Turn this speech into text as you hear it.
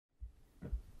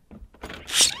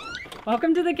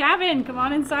Welcome to the cabin. Come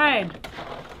on inside.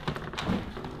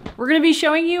 We're going to be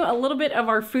showing you a little bit of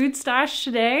our food stash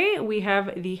today. We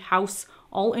have the house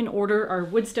all in order. Our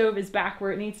wood stove is back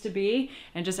where it needs to be,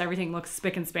 and just everything looks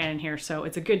spick and span in here. So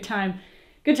it's a good time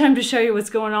to show you what's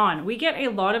going on. We get a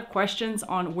lot of questions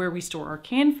on where we store our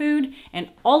canned food, and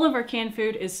all of our canned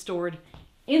food is stored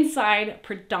inside,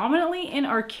 predominantly in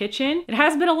our kitchen. It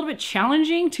has been a little bit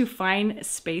challenging to find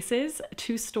spaces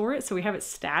to store it, so we have it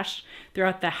stashed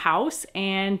throughout the house,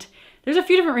 and there's a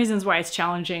few different reasons why it's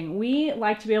challenging. We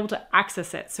like to be able to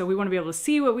access it, so we want to be able to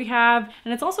see what we have,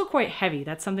 and it's also quite heavy.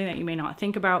 That's something that you may not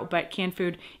think about, but canned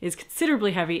food is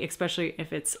considerably heavy, especially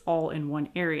if it's all in one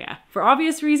area. For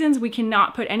obvious reasons, we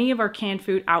cannot put any of our canned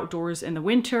food outdoors in the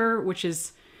winter, which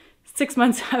is 6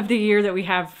 months of the year that we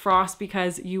have frost,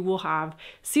 because you will have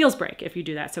seals break if you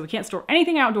do that. So we can't store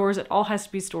anything outdoors. It all has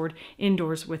to be stored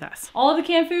indoors with us. All of the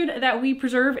canned food that we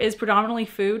preserve is predominantly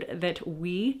food that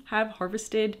we have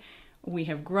harvested, we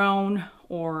have grown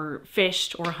or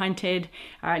fished or hunted.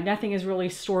 Nothing is really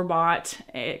store-bought,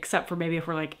 except for maybe if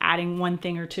we're like adding one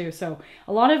thing or two. So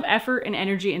a lot of effort and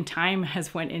energy and time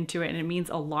has went into it, and it means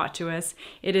a lot to us.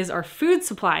 It is our food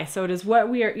supply. So it is what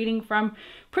we are eating from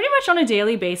pretty much on a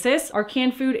daily basis. Our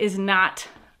canned food is not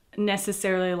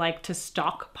necessarily like to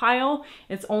stockpile.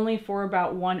 It's only for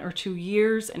about 1 or 2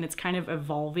 years, and it's kind of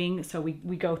evolving. So we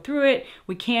go through it,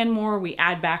 we can more, we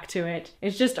add back to it.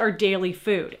 It's just our daily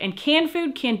food. And canned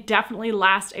food can definitely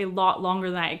last a lot longer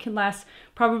than that. It can last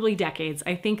probably decades.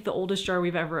 I think the oldest jar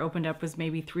we've ever opened up was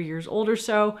maybe 3 years old or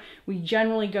so. We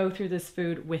generally go through this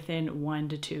food within 1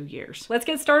 to 2 years. Let's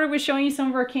get started with showing you some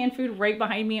of our canned food right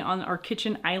behind me on our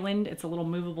kitchen island. It's a little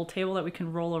movable table that we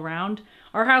can roll around.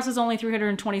 Our house is only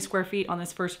 320 square feet on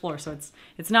this first floor, so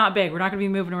it's not big. We're not gonna be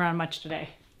moving around much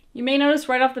today. You may notice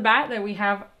right off the bat that we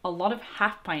have a lot of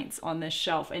half pints on this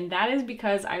shelf, and that is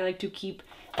because I like to keep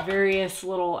various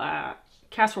little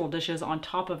casserole dishes on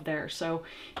top of there. So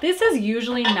this is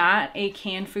usually not a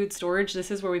canned food storage.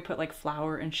 This is where we put like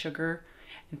flour and sugar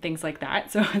and things like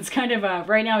that. So it's kind of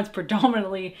right now it's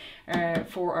predominantly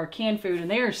for our canned food,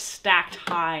 and they are stacked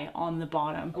high on the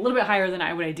bottom, a little bit higher than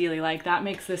I would ideally like. That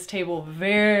makes this table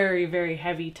very, very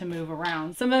heavy to move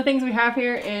around. Some of the things we have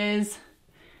here is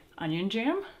onion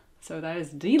jam. So that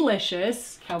is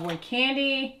delicious. Cowboy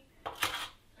candy,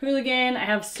 hooligan. I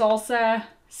have salsa,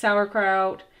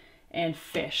 sauerkraut, and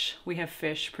fish. We have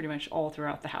fish pretty much all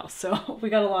throughout the house, so we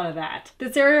got a lot of that.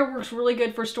 This area works really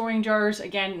good for storing jars.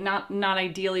 Again, not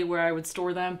ideally where I would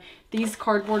store them. These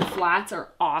cardboard flats are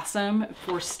awesome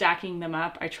for stacking them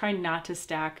up. I try not to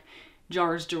stack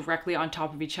jars directly on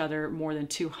top of each other more than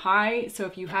too high. So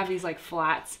if you have these like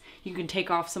flats, you can take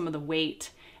off some of the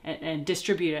weight and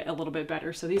distribute it a little bit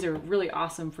better. So these are really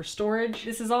awesome for storage.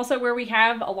 This is also where we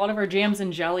have a lot of our jams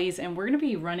and jellies, and we're gonna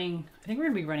be running, I think we're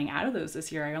gonna be running out of those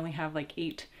this year. I only have like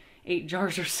eight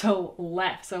jars or so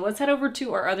left. So let's head over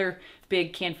to our other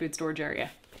big canned food storage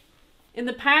area. In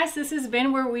the past, this has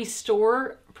been where we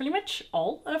store pretty much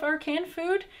all of our canned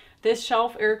food. This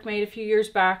shelf Eric made a few years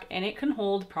back, and it can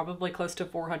hold probably close to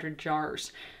 400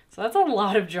 jars. So that's a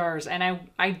lot of jars, and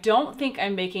I don't think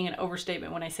I'm making an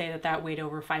overstatement when I say that that weighed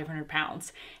over 500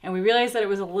 pounds. And we realized that it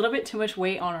was a little bit too much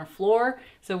weight on our floor,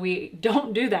 so we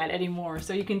don't do that anymore.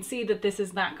 So you can see that this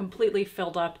is not completely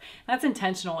filled up. That's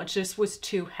intentional. It just was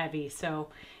too heavy. So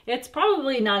it's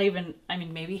probably not even, I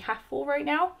mean, maybe half full right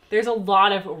now. There's a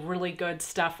lot of really good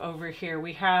stuff over here.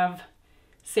 We have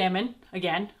salmon,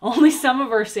 again, only some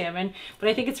of our salmon, but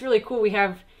I think it's really cool. We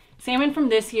have salmon from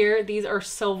this year. These are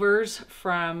silvers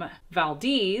from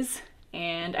Valdez,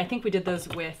 and I think we did those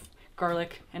with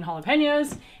garlic and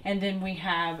jalapenos. And then we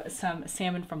have some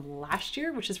salmon from last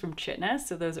year, which is from Chitna.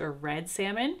 So those are red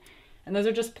salmon, and those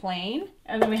are just plain.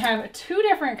 And then we have 2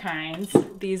 different kinds.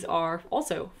 These are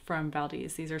also from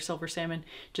Valdez. These are silver salmon,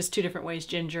 just 2 different ways,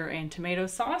 ginger and tomato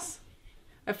sauce.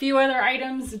 A few other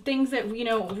items, things that, you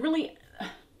know, really,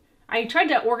 I tried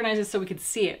to organize this so we could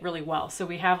see it really well. So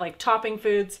we have like topping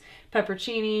foods,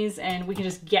 pepperoncinis, and we can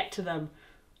just get to them.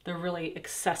 They're really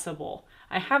accessible.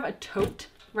 I have a tote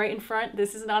right in front.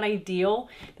 This is not ideal.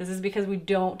 This is because we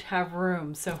don't have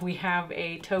room. So we have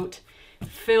a tote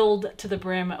filled to the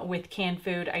brim with canned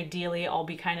food. Ideally, I'll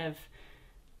be kind of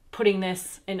putting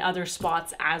this in other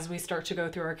spots as we start to go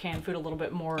through our canned food a little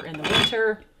bit more in the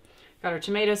winter. Got our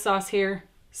tomato sauce here,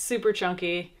 super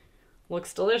chunky.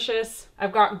 Looks delicious.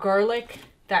 I've got garlic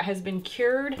that has been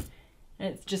cured,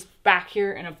 and it's just back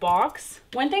here in a box.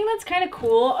 One thing that's kind of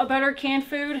cool about our canned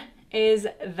food is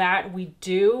that we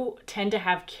do tend to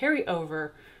have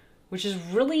carryover, which is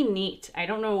really neat. I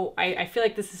don't know, I feel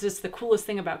like this is just the coolest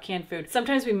thing about canned food.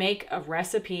 Sometimes we make a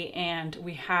recipe and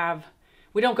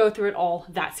we don't go through it all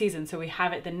that season. So we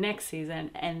have it the next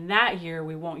season, and that year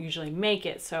we won't usually make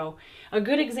it. So a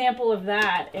good example of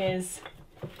that is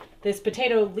this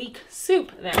potato leek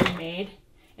soup that we made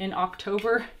in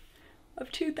October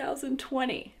of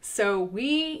 2020. So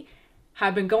we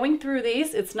have been going through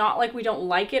these. It's not like we don't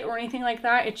like it or anything like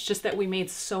that. It's just that we made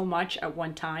so much at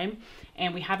one time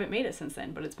and we haven't made it since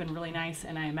then, but it's been really nice.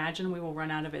 And I imagine we will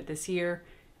run out of it this year.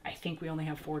 I think we only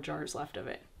have 4 jars left of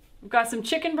it. We've got some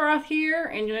chicken broth here,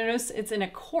 and you'll notice it's in a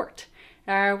quart.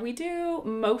 We do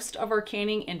most of our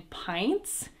canning in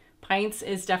pints. Pints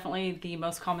is definitely the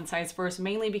most common size for us,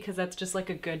 mainly because that's just like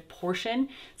a good portion.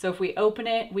 So if we open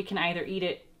it, we can either eat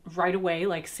it right away,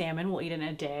 like salmon, we'll eat it in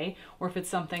a day, or if it's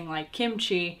something like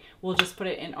kimchi, we'll just put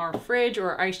it in our fridge or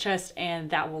our ice chest,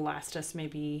 and that will last us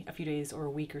maybe a few days or a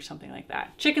week or something like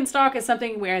that. Chicken stock is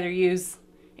something we either use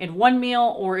in one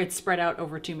meal or it's spread out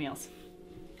over 2 meals.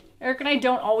 Eric and I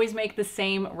don't always make the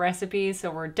same recipes, so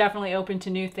we're definitely open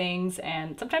to new things,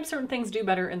 and sometimes certain things do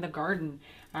better in the garden.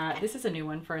 This is a new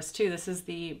one for us too. This is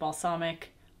the balsamic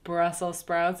Brussels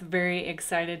sprouts. Very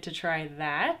excited to try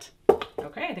that.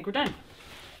 Okay, I think we're done.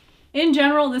 In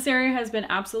general, this area has been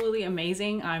absolutely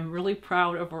amazing. I'm really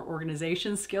proud of our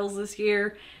organization skills this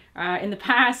year. In the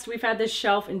past, we've had this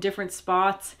shelf in different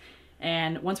spots,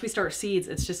 and once we start seeds,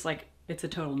 it's just like, it's a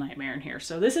total nightmare in here.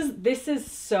 So this is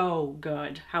so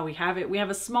good how we have it. We have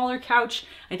a smaller couch.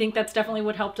 I think that's definitely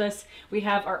what helped us. We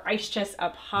have our ice chest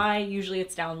up high. Usually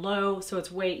it's down low, so it's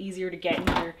way easier to get in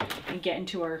here and get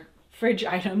into our fridge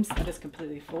items. That is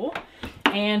completely full.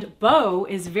 And Bo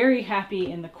is very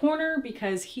happy in the corner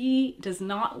because he does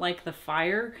not like the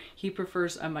fire. He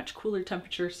prefers a much cooler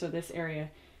temperature, so this area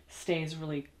stays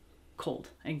really cold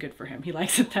and good for him. He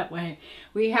likes it that way.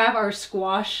 We have our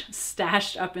squash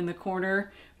stashed up in the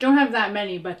corner. Don't have that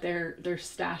many, but they're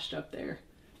stashed up there.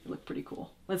 They look pretty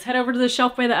cool. Let's head over to the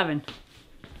shelf by the oven.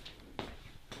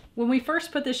 When we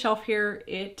first put this shelf here,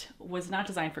 it was not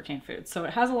designed for canned food. So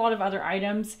it has a lot of other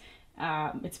items.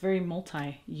 It's very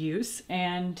multi-use,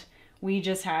 and we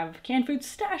just have canned food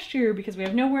stashed here because we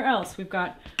have nowhere else. We've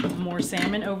got more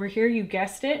salmon over here, you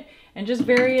guessed it, and just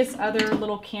various other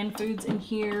little canned foods in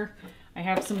here. I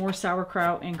have some more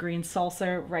sauerkraut and green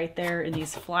salsa right there in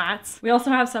these flats. We also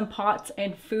have some pots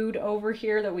and food over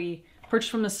here that we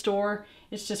purchased from the store.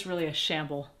 It's just really a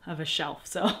shamble of a shelf.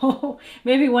 So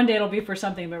maybe one day it'll be for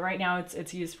something, but right now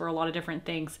it's used for a lot of different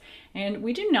things. And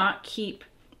we do not keep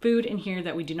food in here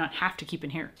that we do not have to keep in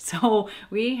here. So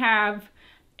we have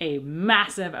a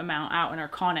massive amount out in our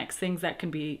Connex, things that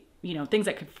can be, you know, things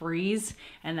that could freeze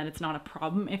and that it's not a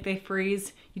problem if they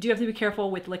freeze. You do have to be careful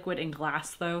with liquid and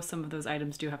glass though. Some of those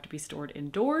items do have to be stored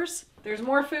indoors. There's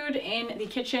more food in the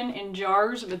kitchen in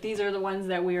jars, but these are the ones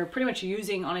that we are pretty much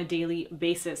using on a daily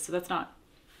basis. So that's not,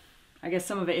 I guess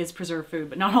some of it is preserved food,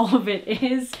 but not all of it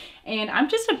is. And I'm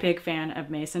just a big fan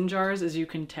of mason jars, as you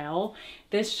can tell.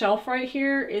 This shelf right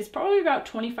here is probably about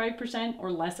 25%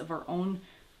 or less of our own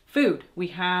food. We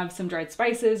have some dried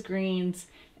spices, greens,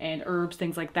 and herbs,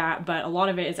 things like that, but a lot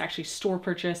of it is actually store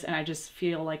purchase, and I just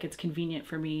feel like it's convenient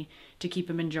for me to keep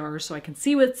them in jars so I can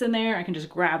see what's in there. I can just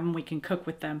grab them, we can cook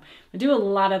with them. I do a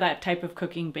lot of that type of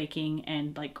cooking, baking,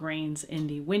 and like grains in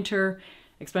the winter,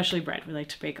 especially bread. We like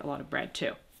to bake a lot of bread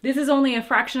too. This is only a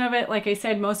fraction of it. Like I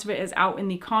said, most of it is out in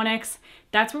the Connex.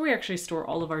 That's where we actually store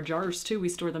all of our jars too. We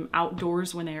store them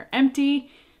outdoors when they are empty.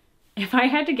 If I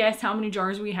had to guess how many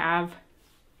jars we have,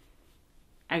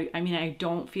 I mean, I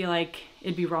don't feel like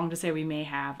it'd be wrong to say we may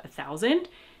have 1,000.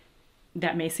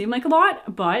 That may seem like a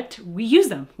lot, but we use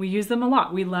them. We use them a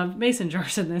lot. We love mason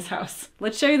jars in this house.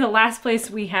 Let's show you the last place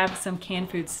we have some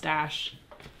canned food stash.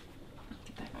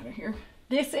 Get that out of here.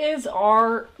 This is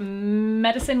our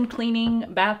medicine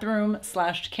cleaning bathroom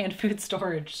 / canned food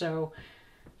storage. So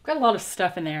we've got a lot of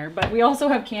stuff in there, but we also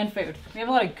have canned food. We have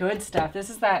a lot of good stuff. This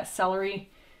is that celery.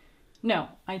 No,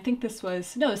 I think this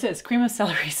was, no, this is cream of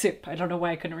celery soup. I don't know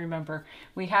why I couldn't remember.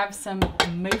 We have some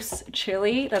moose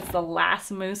chili. That's the last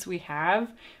moose we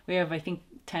have. We have, I think,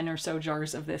 10 or so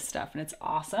jars of this stuff, and it's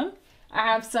awesome. I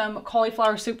have some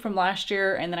cauliflower soup from last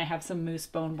year, and then I have some moose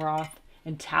bone broth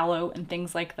and tallow and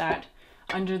things like that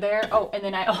under there. Oh, and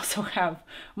then I also have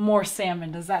more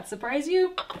salmon. Does that surprise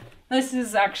you? This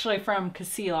is actually from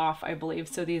𝐬𝐸, I believe,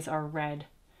 so these are red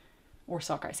or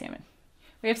sockeye salmon.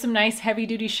 We have some nice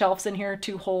heavy-duty shelves in here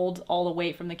to hold all the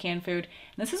weight from the canned food.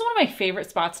 And this is one of my favorite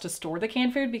spots to store the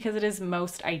canned food because it is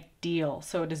most ideal.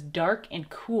 So it is dark and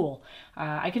cool.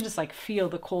 I can just like feel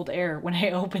the cold air when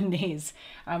I open these.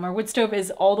 Our wood stove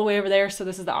is all the way over there, so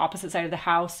this is the opposite side of the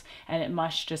house, and it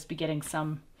must just be getting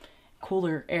some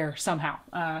cooler air somehow.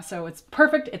 So it's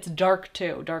perfect. It's dark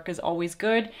too. Dark is always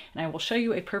good, and I will show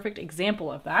you a perfect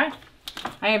example of that.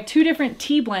 I have two different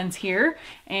tea blends here,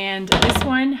 and this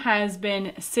one has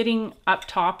been sitting up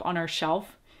top on our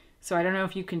shelf. So I don't know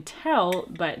if you can tell,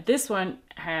 but this one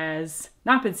has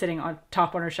not been sitting on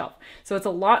top on our shelf. So it's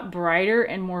a lot brighter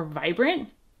and more vibrant.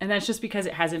 And that's just because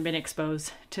it hasn't been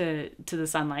exposed to the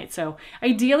sunlight. So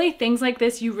ideally, things like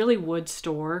this, you really would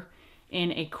store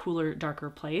in a cooler,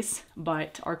 darker place.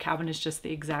 But our cabin is just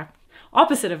the exact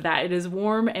opposite of that. It is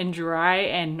warm and dry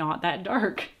and not that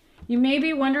dark. You may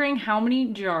be wondering how many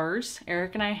jars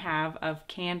Eric and I have of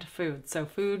canned food. So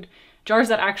food jars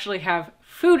that actually have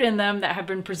food in them that have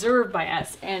been preserved by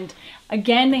us. And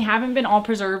again, they haven't been all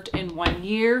preserved in 1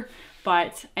 year,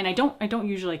 and I don't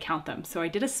usually count them. So I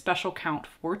did a special count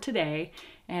for today,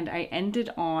 and I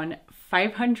ended on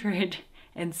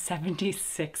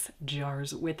 576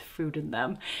 jars with food in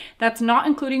them. That's not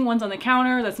including ones on the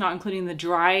counter. That's not including the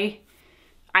dry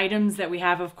items that we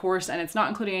have, of course, and it's not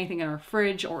including anything in our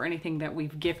fridge or anything that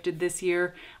we've gifted this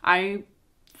year. I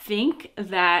think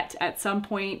that at some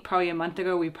point, probably a month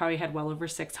ago, we probably had well over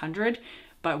 600,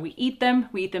 but we eat them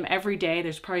every day.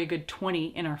 There's probably a good 20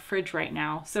 in our fridge right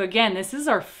now. So again, this is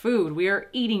our food. We are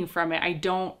eating from it. I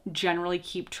don't generally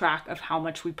keep track of how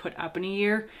much we put up in a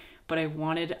year, but I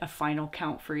wanted a final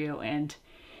count for you, and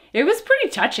it was pretty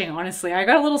touching, honestly. I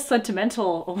got a little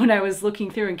sentimental when I was looking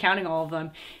through and counting all of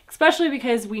them, especially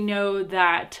because we know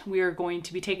that we are going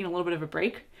to be taking a little bit of a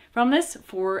break from this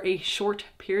for a short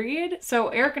period. So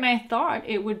Eric and I thought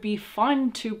it would be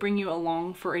fun to bring you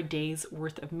along for a day's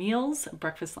worth of meals,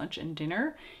 breakfast, lunch, and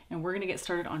dinner. And we're gonna get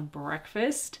started on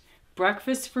breakfast.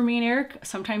 Breakfast for me and Eric,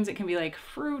 sometimes it can be like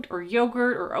fruit or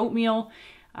yogurt or oatmeal.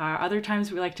 Other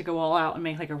times we like to go all out and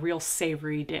make like a real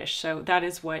savory dish. So that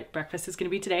is what breakfast is gonna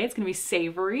be today. It's gonna be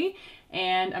savory.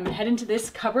 And I'm gonna head into this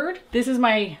cupboard. This is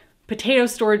my potato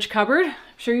storage cupboard. I'm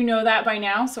sure you know that by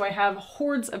now. So I have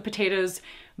hordes of potatoes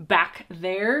back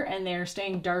there, and they're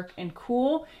staying dark and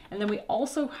cool. And then we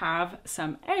also have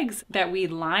some eggs that we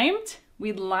limed.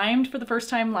 We limed for the first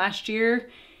time last year,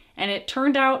 and it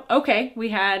turned out okay. We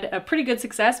had a pretty good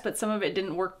success, but some of it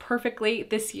didn't work perfectly.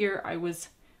 This year I was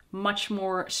much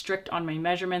more strict on my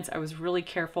measurements. I was really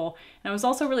careful, and I was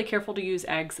also really careful to use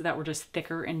eggs that were just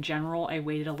thicker in general. I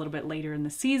waited a little bit later in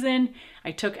the season.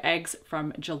 I took eggs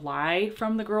from July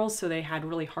from the girls, so they had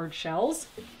really hard shells,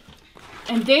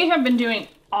 and they have been doing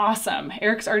awesome.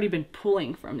 Eric's already been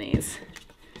pulling from these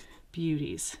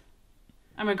beauties.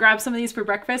 I'm gonna grab some of these for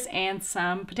breakfast and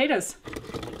some potatoes.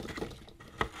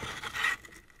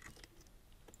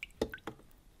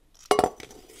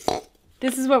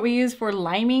 This is what we use for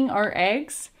liming our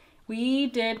eggs. We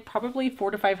did probably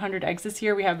 400 to 500 eggs this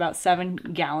year. We have about 7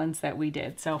 gallons that we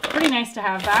did. So pretty nice to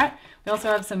have that. We also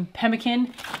have some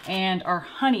pemmican, and our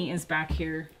honey is back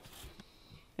here.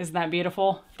 Isn't that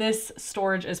beautiful? This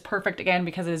storage is perfect again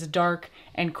because it is dark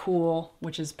and cool,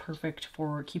 which is perfect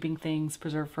for keeping things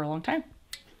preserved for a long time.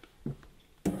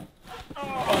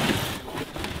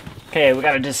 Okay, we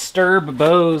got to disturb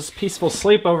Bo's peaceful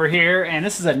sleep over here, and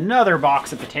this is another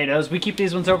box of potatoes. We keep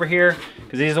these ones over here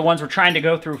because these are the ones we're trying to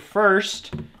go through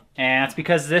first, and that's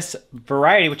because this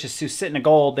variety, which is Susitna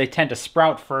Gold, they tend to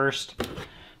sprout first. Look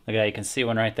at that, you can see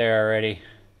one right there already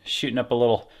shooting up a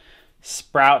little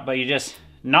sprout, but you just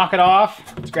knock it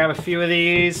off. Let's grab a few of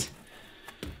these.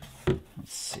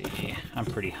 Let's see, I'm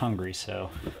pretty hungry, so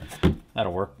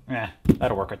that'll work. Yeah,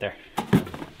 that'll work right there.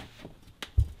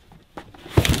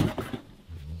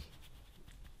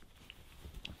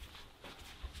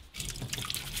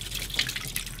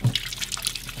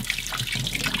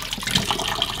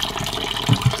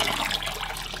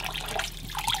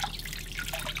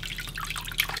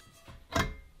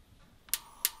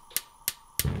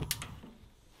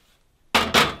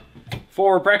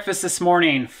 For breakfast this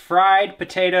morning, fried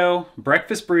potato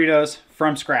breakfast burritos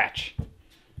from scratch.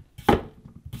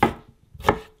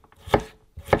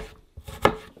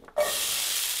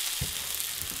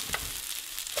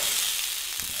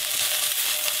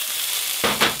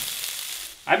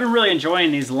 I've been really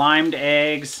enjoying these limed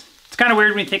eggs. It's kind of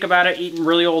weird when you think about it, eating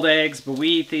really old eggs, but we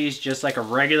eat these just like a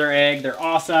regular egg. They're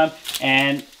awesome.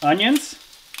 And onions,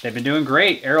 they've been doing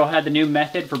great. Arielle had the new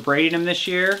method for braiding them this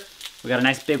year. We got a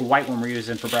nice big white one we're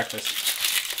using for breakfast.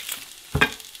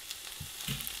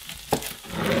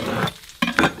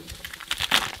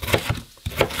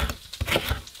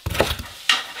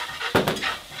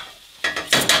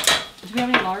 Do we have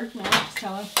any large? No, just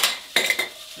tallow.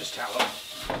 Just tallow.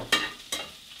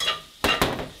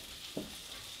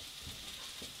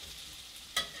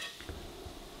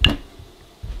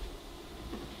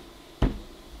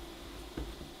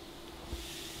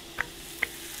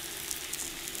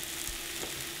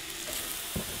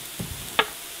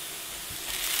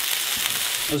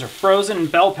 Those are frozen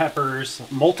bell peppers,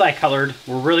 multicolored.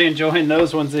 We're really enjoying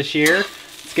those ones this year.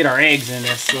 Let's get our eggs in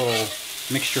this little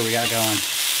mixture we got going.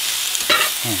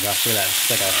 Oh gosh, look at that. It's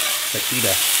like a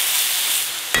fajita.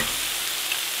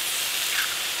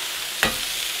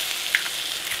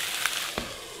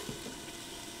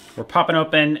 We're popping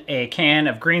open a can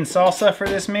of green salsa for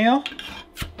this meal.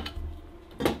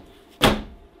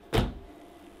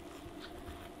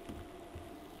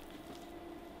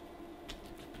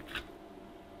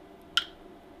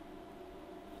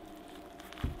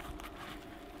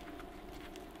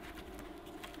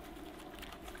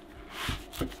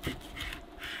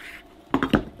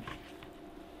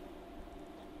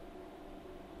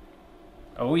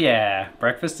 Oh yeah,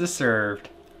 breakfast is served.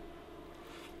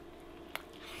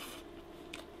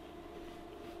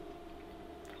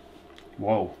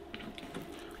 Whoa.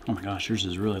 Oh my gosh, yours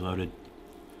is really loaded.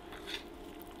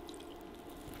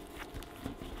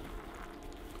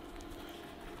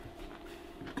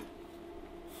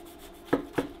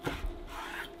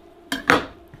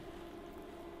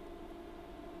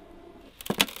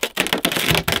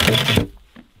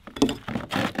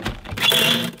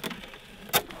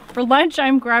 For lunch,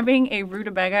 I'm grabbing a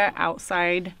rutabaga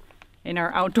outside in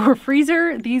our outdoor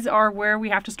freezer. These are where we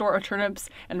have to store our turnips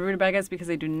and rutabagas because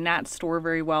they do not store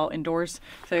very well indoors.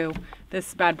 So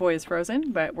this bad boy is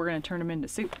frozen, but we're going to turn them into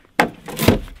soup. I'm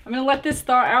going to let this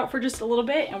thaw out for just a little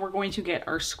bit, and we're going to get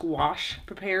our squash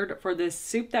prepared for this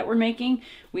soup that we're making.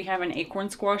 We have an acorn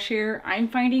squash here. I'm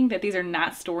finding that these are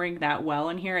not storing that well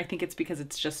in here. I think it's because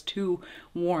it's just too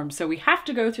warm. So we have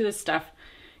to go through this stuff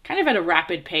kind of at a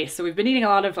rapid pace. So we've been eating a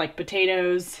lot of like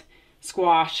potatoes,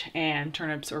 squash, and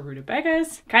turnips or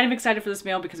rutabagas. Kind of excited for this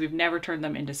meal because we've never turned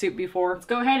them into soup before. Let's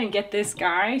go ahead and get this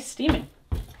guy steaming.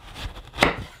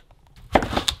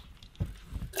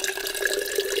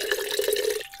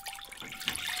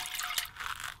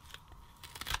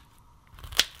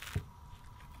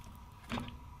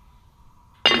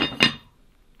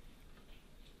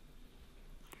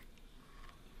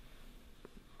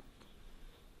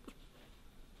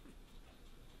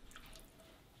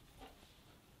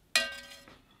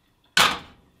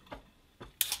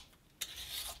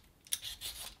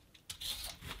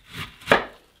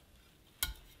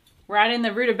 We're adding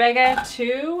the rutabaga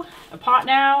to a pot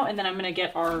now, and then I'm gonna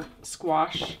get our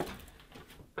squash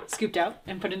scooped out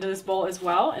and put into this bowl as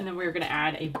well. And then we're gonna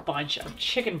add a bunch of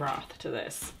chicken broth to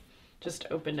this. Just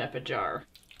opened up a jar.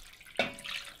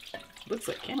 Looks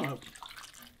like cantaloupe.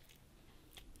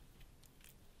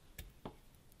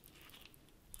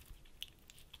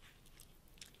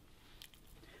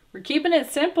 We're keeping it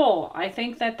simple. I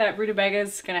think that rutabaga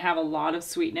is going to have a lot of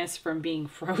sweetness from being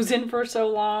frozen for so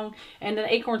long. And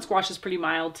the acorn squash is pretty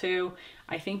mild too.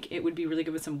 I think it would be really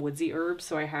good with some woodsy herbs.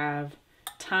 So I have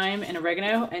thyme and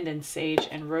oregano, and then sage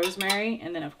and rosemary.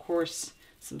 And then of course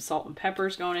some salt and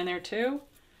peppers going in there too.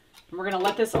 And we're going to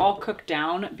let this all cook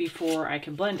down before I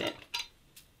can blend it.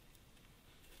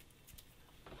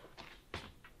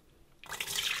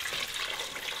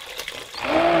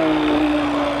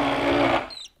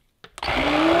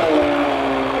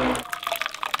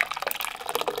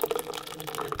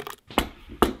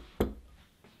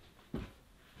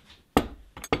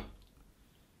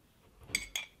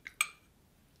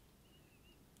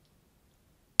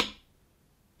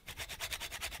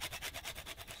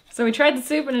 So we tried the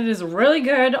soup and it is really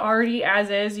good already as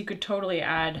is. You could totally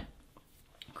add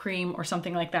cream or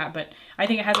something like that, but I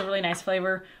think it has a really nice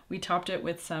flavor. We topped it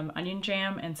with some onion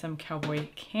jam and some cowboy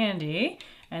candy,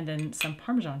 and then some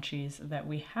Parmesan cheese that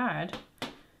we had.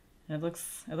 And it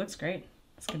looks great.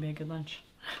 It's gonna be a good lunch.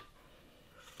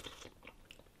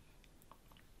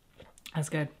 That's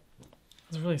good.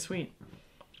 It's really sweet.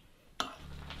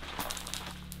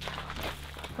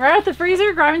 We're out of the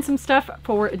freezer grabbing some stuff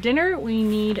for dinner. We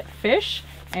need fish,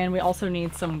 and we also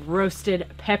need some roasted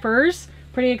peppers.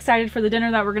 Pretty excited for the dinner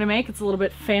that we're gonna make. It's a little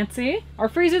bit fancy. Our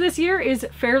freezer this year is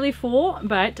fairly full,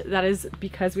 but that is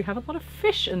because we have a lot of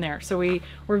fish in there. So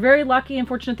we're very lucky and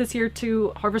fortunate this year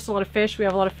to harvest a lot of fish. We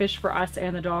have a lot of fish for us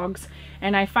and the dogs.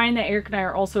 And I find that Eric and I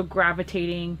are also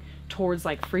gravitating towards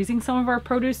like freezing some of our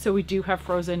produce. So we do have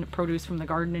frozen produce from the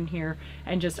garden in here,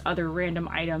 and just other random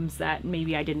items that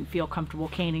maybe I didn't feel comfortable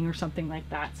canning or something like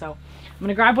that. So I'm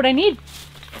gonna grab what I need.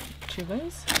 Two of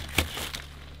those.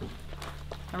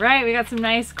 All right, we got some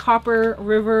nice Copper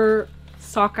River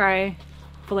sockeye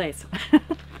fillets.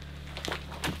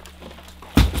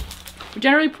 We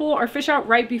generally pull our fish out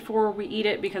right before we eat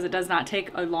it because it does not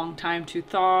take a long time to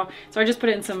thaw. So I just put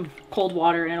it in some cold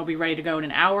water and it'll be ready to go in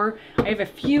an hour. I have a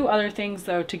few other things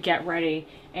though to get ready.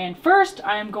 And first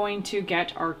I'm going to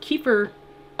get our kefir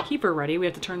ready. We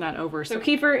have to turn that over. So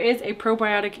kefir is a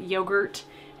probiotic yogurt,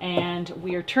 and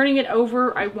we are turning it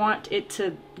over. I want it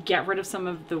to get rid of some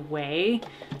of the whey,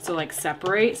 so like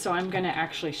separate. So I'm gonna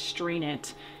actually strain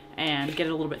it and get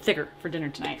it a little bit thicker for dinner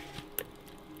tonight.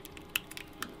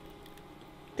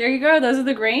 There you go, those are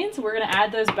the grains. We're gonna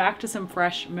add those back to some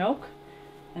fresh milk,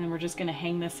 and then we're just gonna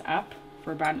hang this up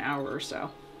for about an hour or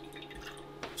so.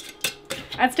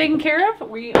 That's taken care of.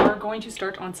 We are going to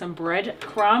start on some bread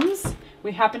crumbs.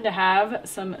 We happen to have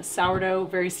some sourdough,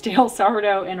 very stale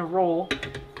sourdough in a roll.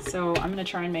 So I'm gonna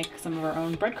try and make some of our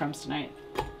own breadcrumbs tonight.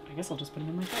 I guess I'll just put them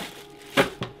in like that.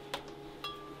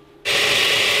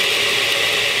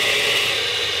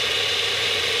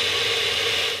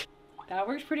 That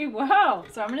works pretty well.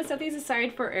 So I'm gonna set these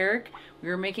aside for Eric. We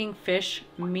were making fish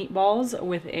meatballs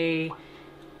with a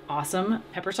awesome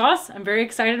pepper sauce. I'm very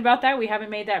excited about that. We haven't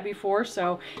made that before,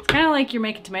 so it's kind of like you're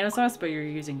making tomato sauce, but you're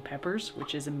using peppers,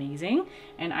 which is amazing.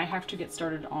 And I have to get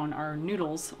started on our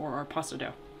noodles or our pasta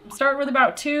dough. Start with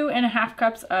about 2.5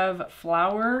 cups of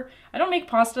flour. I don't make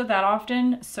pasta that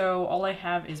often, so all I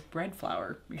have is bread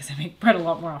flour because I make bread a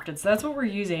lot more often. So that's what we're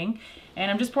using. And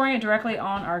I'm just pouring it directly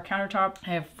on our countertop.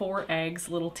 I have 4 eggs,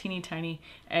 little teeny tiny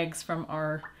eggs from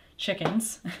our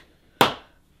chickens.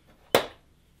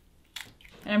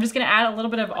 And I'm just gonna add a little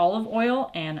bit of olive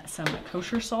oil and some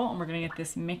kosher salt, and we're gonna get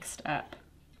this mixed up.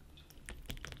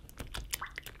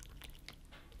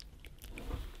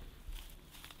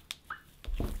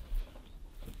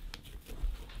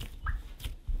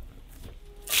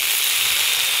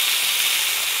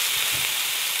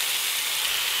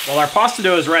 While our pasta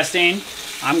dough is resting,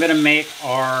 I'm gonna make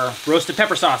our roasted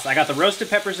pepper sauce. I got the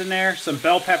roasted peppers in there, some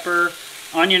bell pepper,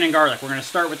 onion, and garlic. We're gonna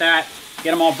start with that,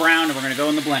 get them all browned, and we're gonna go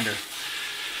in the blender.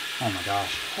 Oh my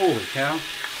gosh, holy cow.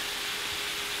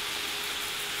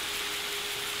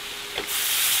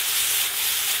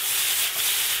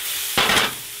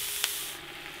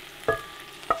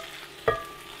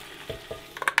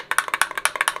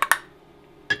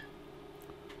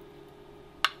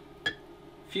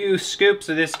 Few scoops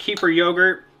of this kefir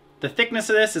yogurt. The thickness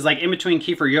of this is like in between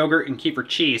kefir yogurt and kefir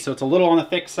cheese, so it's a little on the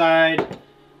thick side,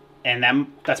 and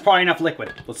that's probably enough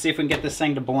liquid. Let's see if we can get this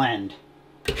thing to blend.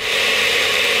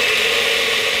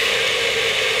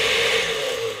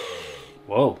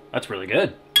 Whoa, that's really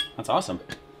good. That's awesome.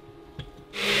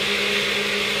 I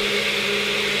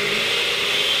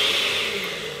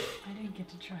didn't get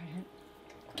to try it.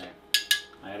 Okay.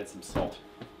 I added some salt.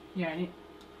 Yeah,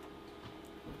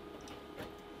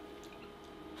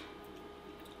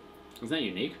 Isn't that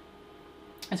unique?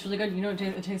 it's really good. You know,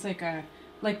 it tastes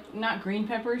like not green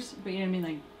peppers, but you know what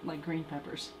I mean, like green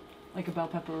peppers, like a bell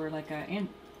pepper or like an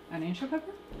ancho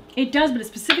pepper. It does, but it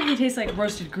specifically tastes like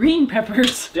roasted green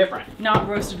peppers. Different. Not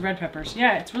roasted red peppers.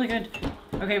 Yeah, it's really good.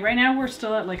 Okay, right now we're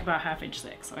still at like about 1/2 inch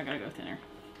thick, so I gotta go thinner.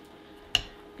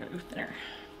 Gotta go thinner.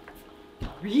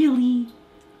 Really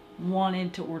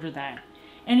wanted to order that,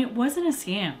 and it wasn't a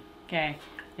scam. Okay,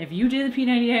 if you did the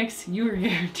P90X, you were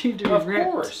guaranteed to be ripped.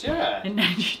 Of course, yeah. And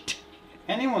now you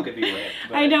Anyone could be ripped.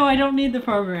 But... I know, I don't need the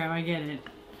program. I get it.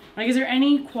 Like, is there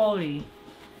any quality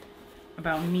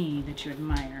about me that you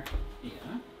admire? Yeah.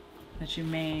 That you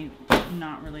may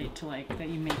not relate to, like, that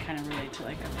you may kind of relate to,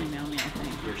 like, a female male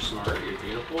thing? You're smart, you're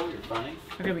beautiful, you're funny.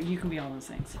 Okay, but you can be all those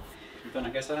things. Then I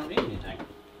guess I don't need anything.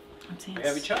 I'm saying We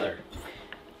have each other.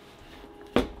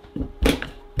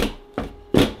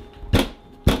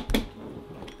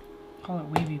 Call it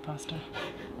wavy pasta.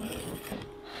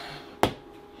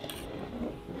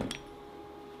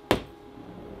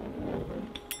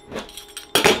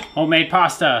 Homemade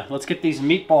pasta. Let's get these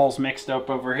meatballs mixed up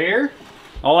over here.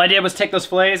 All I did was take those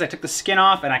fillets, I took the skin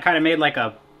off, and I kind of made like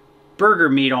a burger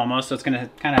meat almost, so it's gonna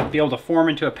kind of be able to form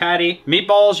into a patty.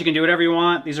 Meatballs, you can do whatever you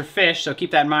want. These are fish, so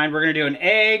keep that in mind. We're gonna do an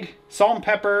egg, salt and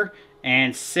pepper,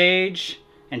 and sage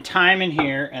and thyme in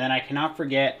here, and then I cannot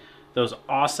forget those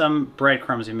awesome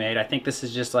breadcrumbs we made. I think this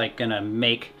is just like gonna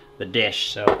make the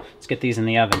dish, so let's get these in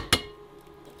the oven.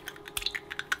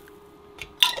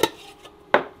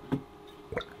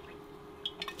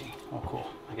 Oh, cool.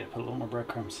 I gotta put a little more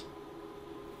breadcrumbs.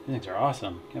 These things are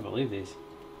awesome. Can't believe these.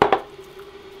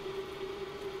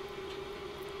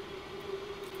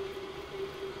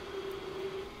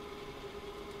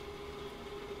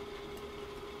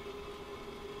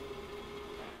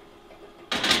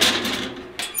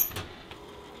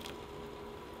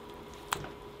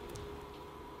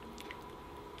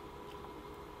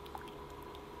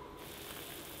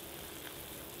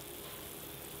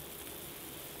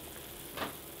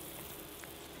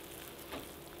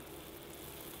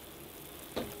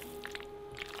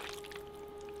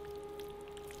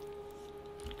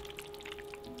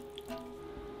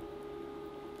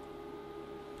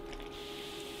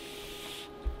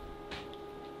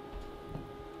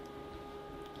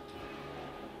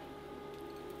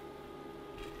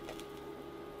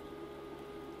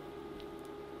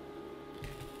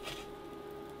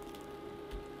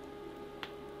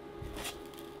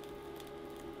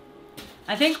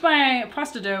 I think my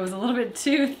pasta dough was a little bit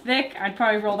too thick. I'd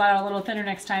probably roll that out a little thinner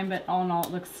next time, but all in all, it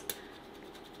looks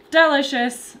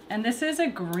delicious. And this is a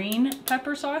green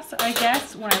pepper sauce, I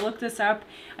guess. When I looked this up,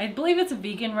 I believe it's a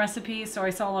vegan recipe, so I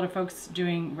saw a lot of folks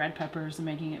doing red peppers and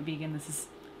making it vegan. This is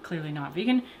clearly not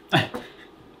vegan.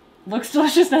 Looks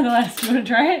delicious nonetheless. You want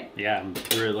to try it? Yeah, I'm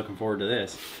really looking forward to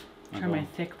this. Try my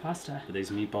thick pasta. These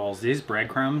meatballs, these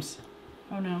breadcrumbs.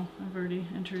 Oh no, I've already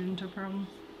entered into a problem.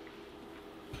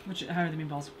 How are the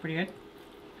meatballs? Pretty good?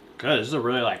 Good. This is a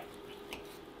really, like,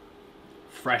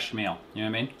 fresh meal. You know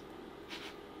what I mean?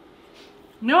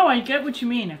 No, I get what you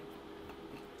mean.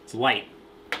 It's light.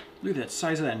 Look at that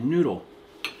size of that noodle.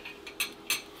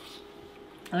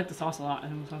 I like the sauce a lot. I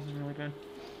think the sauce is really good.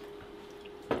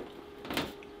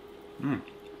 Mmm.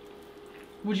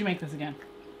 Would you make this again?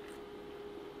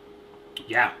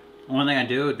 Yeah. One thing I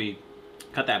do would be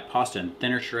cut that pasta in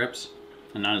thinner strips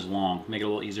and not as long. Make it a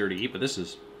little easier to eat, but this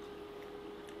is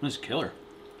killer.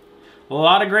 A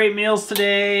lot of great meals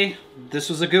today. This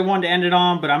was a good one to end it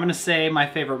on, but I'm gonna say my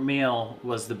favorite meal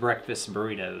was the breakfast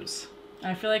burritos.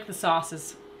 I feel like the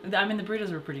sauces, I mean the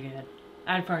burritos were pretty good.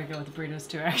 I'd probably go with the burritos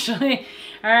too, actually.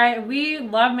 All right, we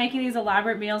love making these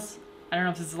elaborate meals. I don't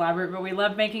know if this is elaborate, but we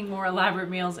love making more elaborate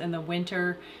meals in the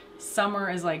winter. Summer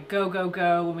is like go, go,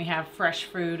 go when we have fresh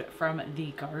food from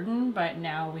the garden, but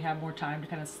now we have more time to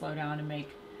kind of slow down and make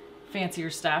fancier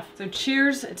stuff. So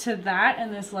cheers to that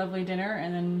and this lovely dinner,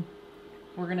 and then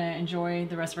we're gonna enjoy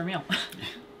the rest of our meal. Do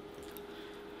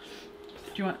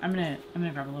you want? I'm gonna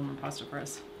grab a little more pasta for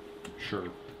us. Sure.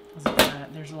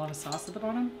 There's a lot of sauce at the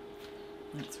bottom.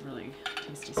 It's really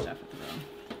tasty stuff at the bottom.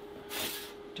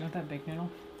 Do you want that big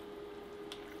noodle?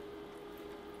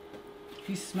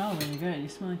 You smell really good. You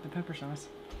smell like the pepper sauce.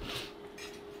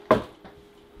 Thank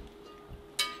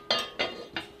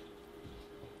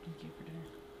you for